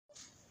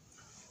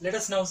let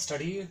us now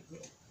study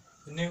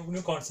a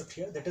new concept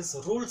here, that is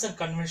rules and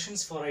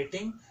conventions for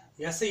writing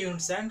SI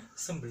units and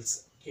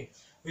symbols. Okay,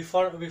 we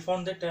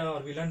found that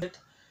or we learned that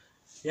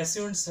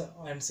SI units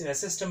and SI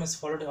system is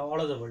followed all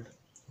over the world.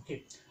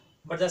 Okay,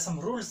 but there are some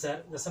rules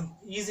there. There's some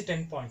easy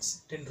 10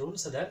 points, 10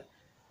 rules are there.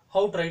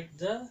 How to write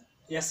the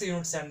SI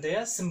units and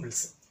their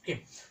symbols.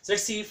 Okay, so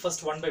let's see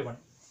first one by one.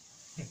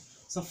 Okay.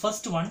 So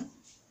first one,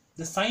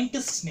 the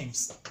scientists'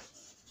 names.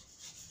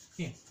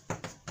 Okay.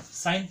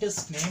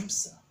 Scientist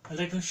names, I'll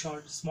write in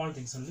short, small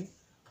things only,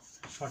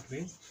 short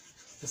ways.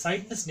 The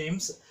scientist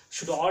names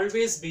should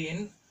always be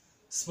in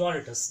small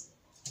letters.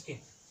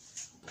 Okay,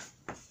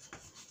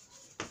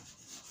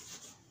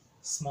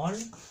 small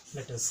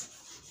letters.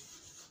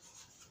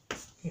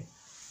 Okay,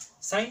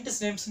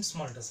 scientist names in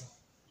small letters.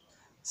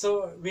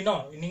 So we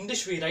know in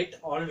English we write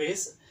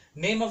always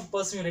name of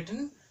person you write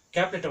in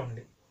capital letter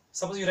only.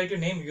 Suppose you write your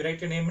name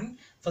in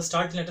first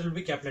starting letter will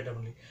be capital letter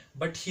only.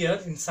 But here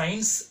in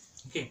science,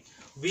 okay,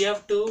 we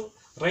have to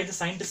write the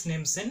scientist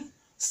names in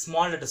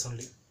small letters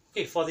only.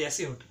 Okay, for the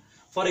SI unit.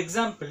 For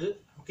example,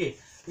 okay,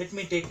 let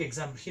me take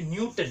example here.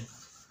 Newton,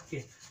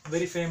 okay,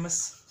 very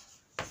famous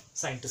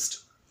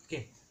scientist.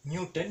 Okay,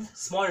 Newton,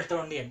 small letter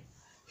only N.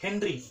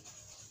 Henry,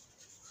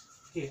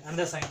 okay,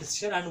 another scientist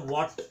here, and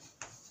Watt.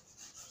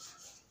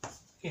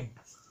 Okay,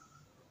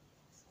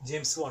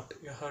 James Watt,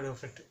 you heard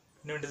of it,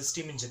 invented the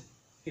steam engine.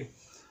 Okay,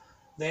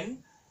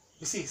 then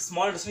you see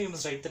small letters you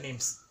must write the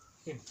names.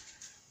 Okay,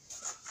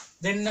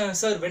 then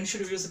sir, when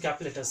should we use the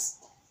capital letters?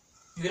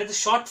 You write the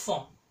short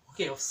form,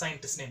 okay, of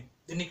scientist name,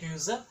 then you can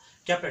use the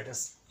capital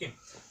letters. Okay,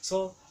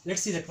 so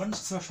let's see that one.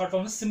 So short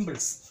form is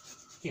symbols.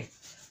 Okay,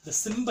 the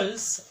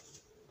symbols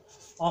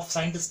of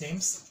scientist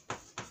names,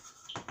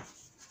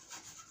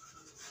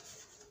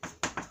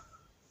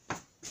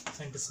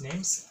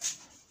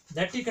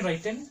 that you can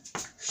write in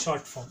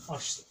short form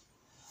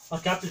or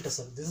capital letters.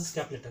 Sorry, this is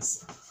capital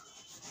letters.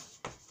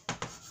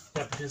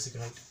 Capitals you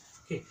can write.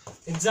 Okay,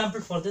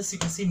 example for this you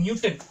can see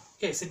Newton.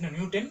 Okay, so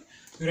Newton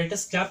you write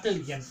as capital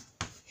N.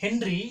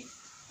 Henry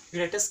you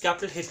write as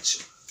capital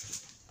H.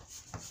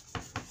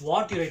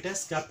 Watt you write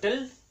as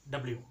capital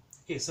W.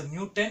 Okay, so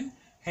Newton,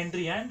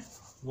 Henry, and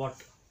Watt.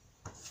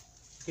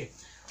 Okay,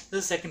 this is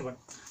the second one.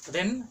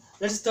 Then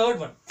that's the third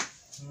one.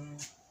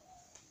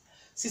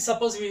 See,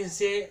 suppose we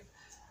say,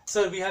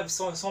 sir, we have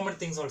so many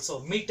things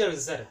also. Meter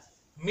is there.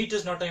 Meter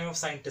is not the name of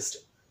scientist.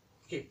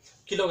 Okay,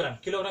 kilogram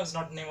is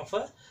not the name of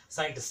a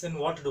scientist. Then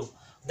what to do?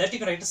 That you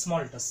can write as small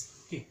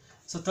letters. Okay,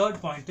 so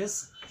third point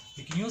is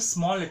you can use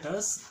small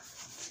letters.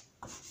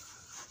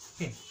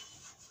 Okay,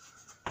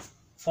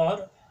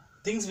 for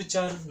things which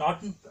are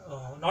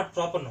not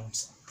proper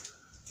nouns.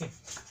 Okay.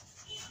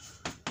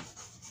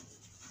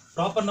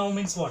 Proper noun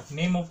means what?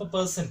 Name of a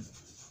person,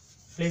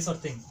 place or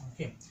thing.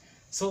 Okay,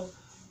 so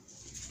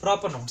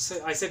proper nouns.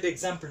 So I said the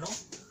example, no?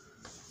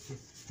 Okay.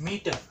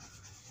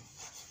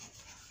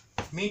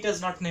 Meter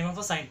is not name of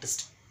a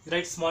scientist. You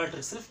write small letter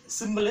itself.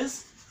 Symbol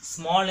is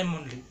small m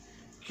only.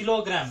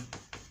 Kilogram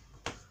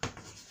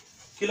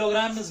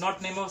is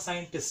not name of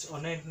scientist or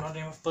not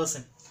name of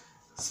person.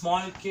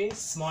 Small k,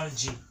 small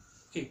g.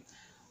 Okay,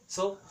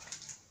 so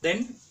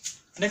then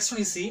next one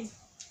you see,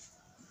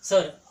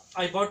 sir,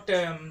 I bought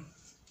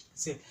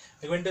say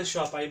I went to the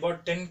shop, I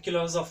bought 10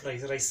 kilos of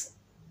rice.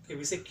 Okay,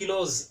 we say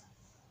kilos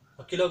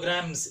or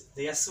kilograms,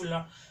 the s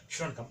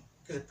shouldn't come.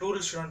 Okay, the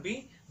plural should not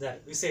be there.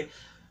 We say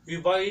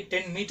you buy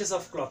 10 meters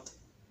of cloth.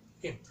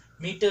 Okay,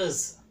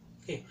 meters.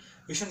 Okay,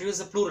 we shouldn't use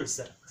the plurals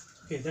there.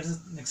 Okay, that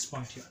is the next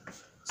point here.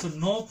 So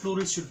no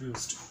plurals should be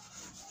used.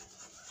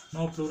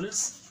 No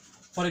plurals.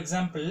 For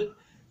example,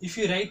 if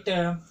you write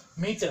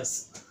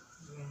meters,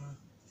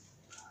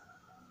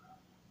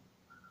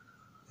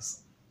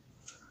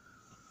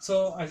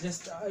 so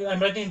I'm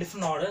writing in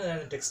different order than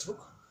the textbook.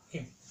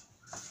 Okay,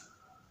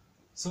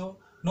 so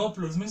no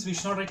plurals means we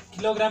should not write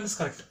kilogram is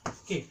correct.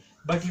 Okay,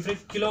 but if you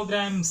write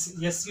kilograms,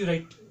 yes, you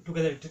write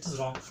together, it is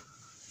wrong.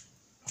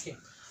 Okay,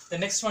 the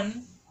next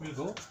one will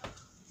go.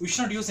 We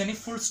should not use any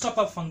full stop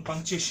or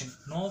punctuation.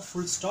 No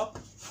full stop,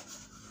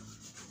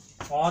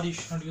 or you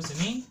should not use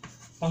any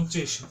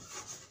punctuation.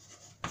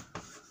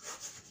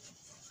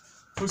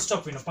 Full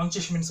stop, you know,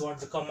 punctuation means what?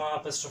 The comma,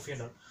 apostrophe,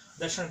 and all.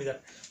 That shouldn't be there.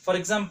 For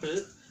example,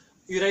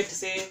 you write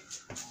say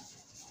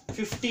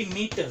 50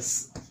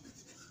 meters.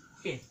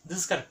 Okay, this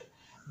is correct.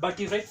 But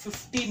you write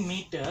 50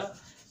 meter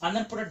and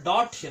then put a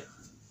dot here.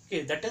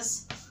 Okay, that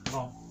is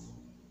wrong.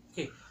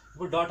 Okay,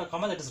 put dot or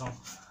comma, that is wrong.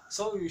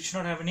 So you should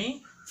not have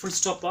any full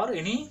stop or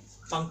any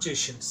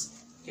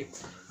punctuations. Okay,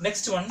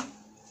 next one.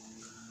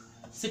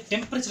 See,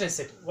 temperature I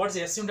said. What is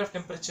the SI unit of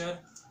temperature?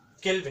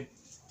 Kelvin.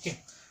 Okay,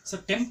 so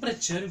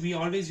temperature we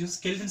always use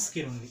Kelvin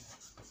scale only.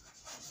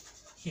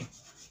 Okay,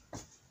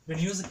 when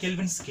you use the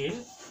Kelvin scale,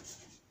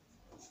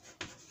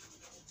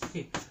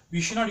 okay, we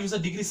should not use a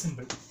degree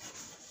symbol.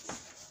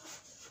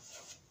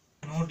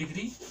 No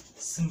degree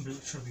symbol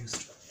should be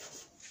used.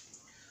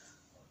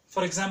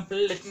 For example,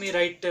 let me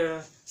write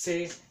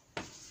say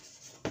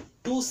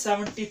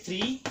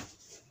 273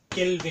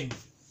 Kelvin.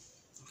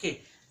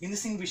 Okay, in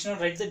this thing we should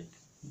not write the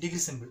degree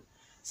symbol.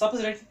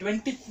 Suppose you write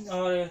 20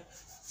 or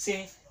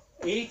say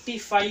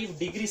 85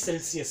 degrees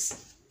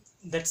Celsius.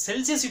 That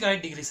Celsius you can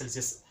write degree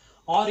Celsius,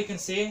 or you can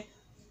say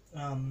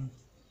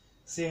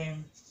say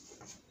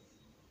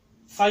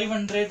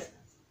 500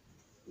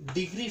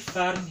 degree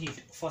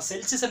Fahrenheit. For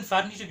Celsius and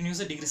Fahrenheit you can use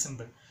a degree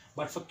symbol,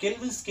 but for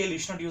Kelvin scale you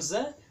should not use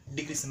a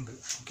degree symbol.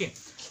 Okay,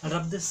 I'll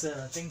rub this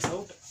things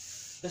out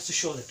just to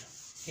show that.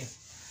 Okay,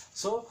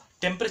 so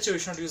temperature you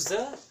should not use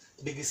the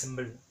degree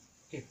symbol.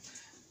 Okay,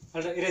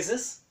 I'll erase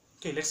this.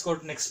 Okay, let's go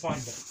to next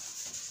point then.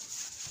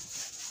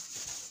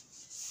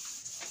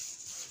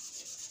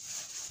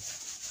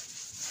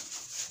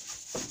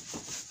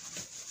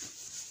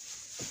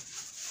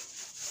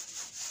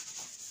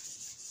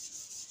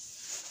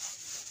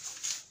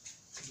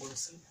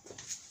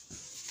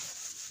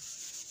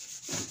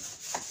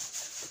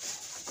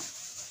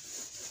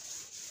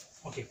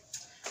 Okay,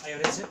 I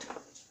erased it.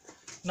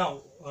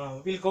 Now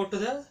we'll go to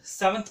the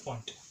 7th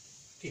point.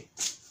 Okay,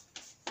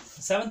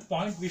 7th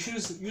point, we should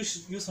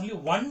use only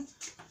one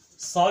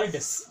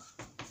solidus.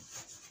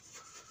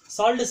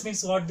 Solidus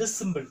means what? This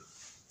symbol.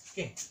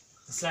 Okay,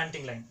 the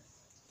slanting line.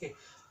 Okay,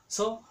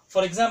 so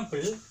for example,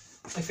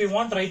 if we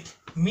want to write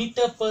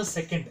meter per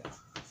second,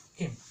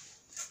 okay,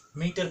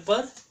 meter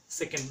per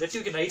second, that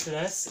you can write it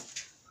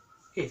as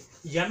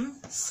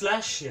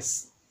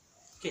m/s.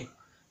 Okay,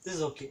 this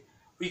is okay.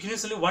 We can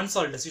use only one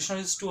solidus. You should not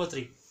use 2 or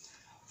 3.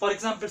 For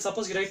example,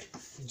 suppose you write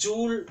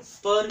joule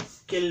per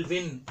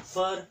Kelvin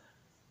per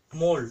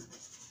mole.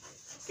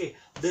 Okay,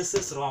 this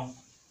is wrong.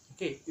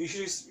 Okay, you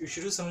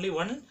should use only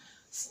one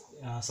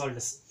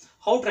solidus.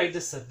 How to write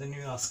this, sir? Then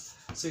you ask.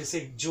 So you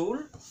say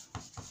joule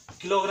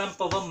kilogram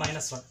power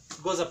minus 1.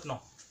 It goes up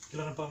now.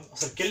 Kilogram power,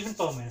 sorry, Kelvin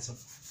power minus 1.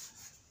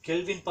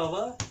 Kelvin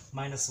power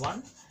minus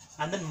 1,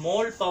 and then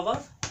mole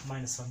power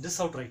minus 1. This is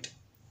how to write.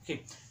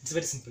 Okay, it's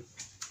very simple.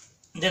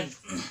 Then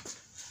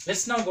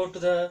let's now go to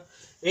the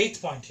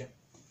 8th point here.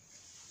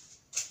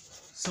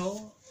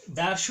 So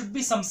there should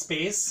be some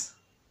space,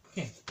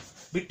 okay,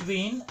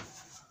 between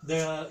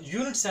the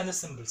units and the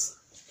symbols.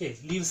 Okay,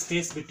 leave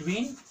space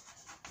between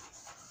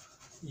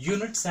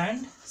units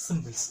and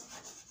symbols.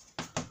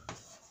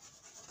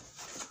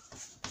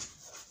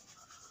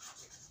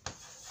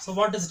 So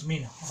what does it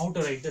mean? How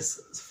to write this?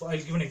 I'll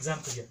give an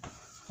example here.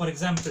 For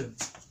example,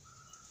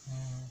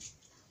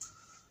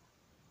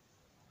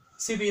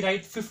 see, we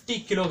write 50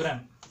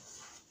 kilogram.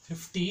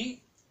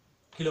 50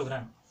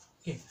 kilogram.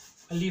 Okay,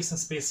 I'll leave some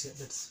space here.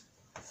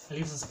 I'll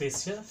leave some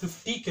space here.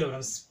 50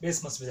 kilograms.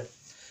 Space must be there.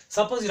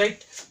 Suppose you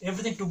write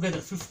everything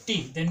together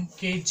 50, then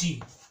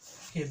kg.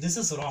 Okay, this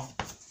is wrong.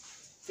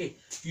 Okay,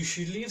 you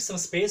should leave some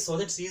space so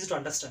that it's easy to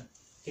understand.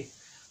 Okay,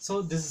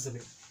 so this is the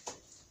way.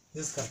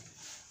 This is correct.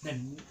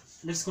 Then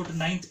let's go to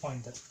 9th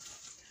point there.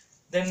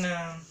 Then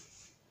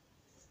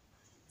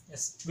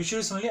yes, we should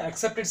use only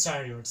accepted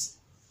standard units.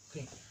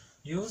 Okay,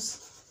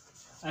 use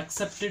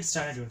accepted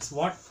standard units.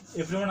 What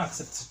everyone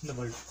accepts in the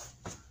world.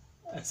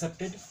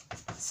 Accepted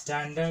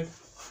standard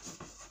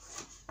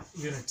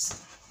units.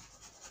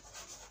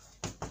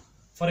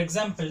 For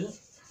example,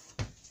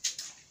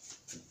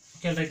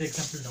 okay, I'll write the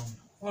example down,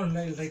 or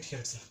I'll write here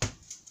itself.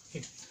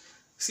 Okay,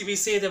 see, we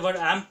say the word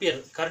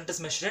ampere. Current is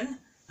measured in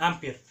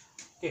ampere.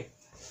 Okay,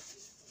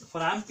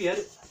 for ampere,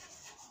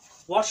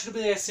 what should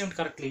be the SI unit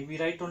correctly? We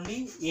write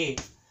only A.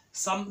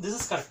 This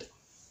is correct.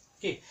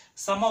 Okay,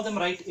 some of them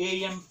write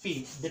AMP.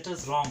 That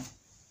is wrong.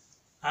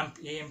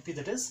 AMP,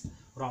 that is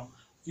wrong.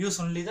 Use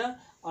only the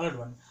other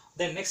one.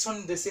 Then next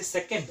one, they say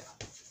second.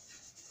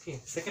 Okay,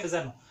 second is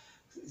no.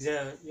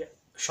 The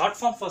short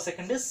form for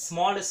second is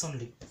small s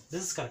only.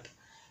 This is correct.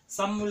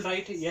 Some will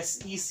write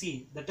SEC.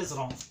 That is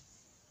wrong.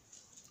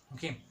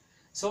 Okay,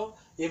 so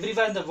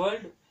everywhere in the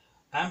world,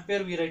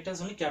 ampere we write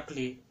as only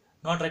capital A,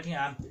 not writing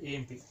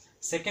AMP.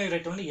 Second we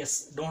write only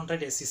S. Don't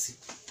write SEC.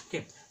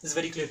 Okay, this is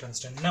very clear to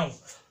understand. Now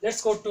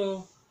let's go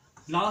to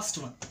last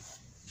one.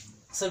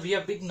 So we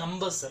have big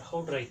numbers, sir.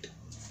 How to write?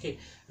 Okay,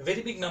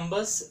 very big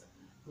numbers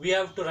we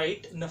have to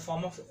write in the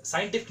form of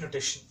scientific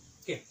notation.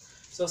 Okay,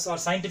 so our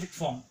scientific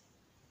form.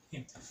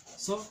 Okay,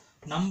 so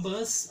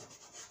numbers,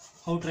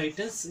 how to write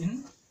is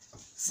in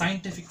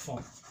scientific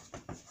form.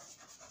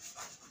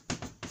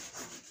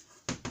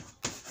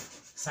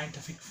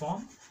 Scientific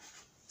form.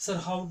 Sir,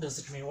 how does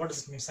it mean? What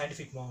does it mean?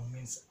 Scientific form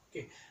means.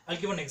 Okay, I'll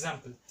give an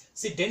example.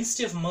 See,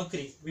 density of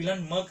mercury. We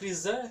learned mercury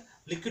is a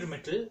liquid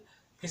metal. You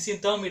can see in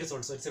thermometers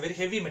also. It's a very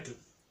heavy metal.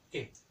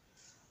 Okay,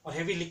 or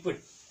heavy liquid.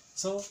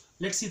 So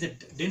let's see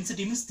that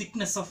density means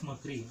thickness of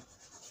mercury.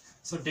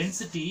 So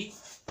density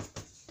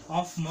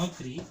of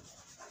mercury.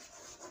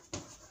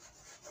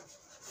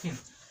 Okay,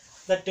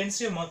 that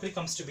density of mercury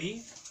comes to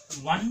be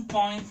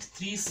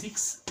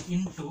 1.36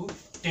 into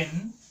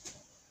 10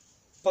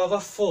 power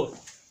 4.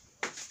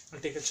 I'll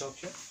take a chalk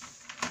here.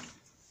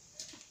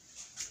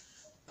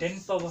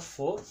 10 power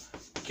 4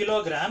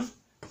 kilogram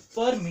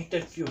per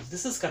meter cube.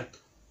 This is correct.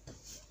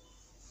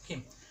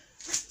 Okay.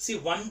 See,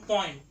 1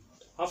 point.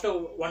 After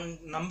one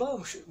number,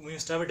 we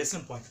must have a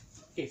decimal point.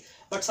 Okay.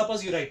 But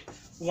suppose you write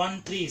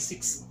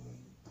 136,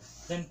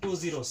 then 2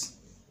 zeros.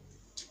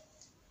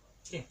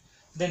 Okay.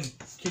 Then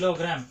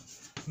kilogram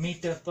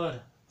meter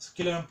per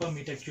kilogram per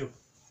meter cube.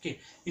 Okay,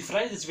 if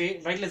write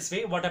this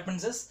way, what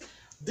happens is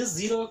this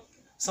zero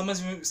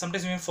sometimes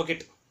we may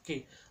forget.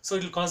 Okay, so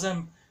it will cause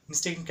a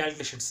mistake in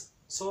calculations.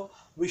 So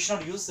we should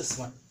not use this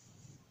one.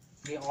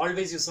 Okay,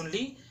 always use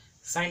only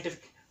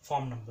scientific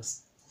form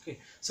numbers. Okay,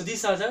 so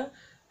these are the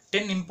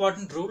 10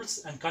 important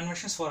rules and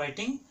conventions for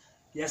writing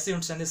SI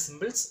units and the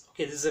symbols.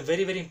 Okay, this is a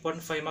very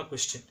important 5-mark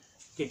question.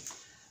 Okay,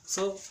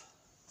 so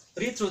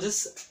read through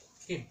this.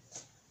 Okay,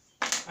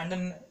 and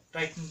then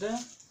write in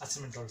the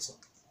assignment also.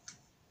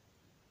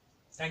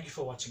 Thank you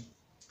for watching.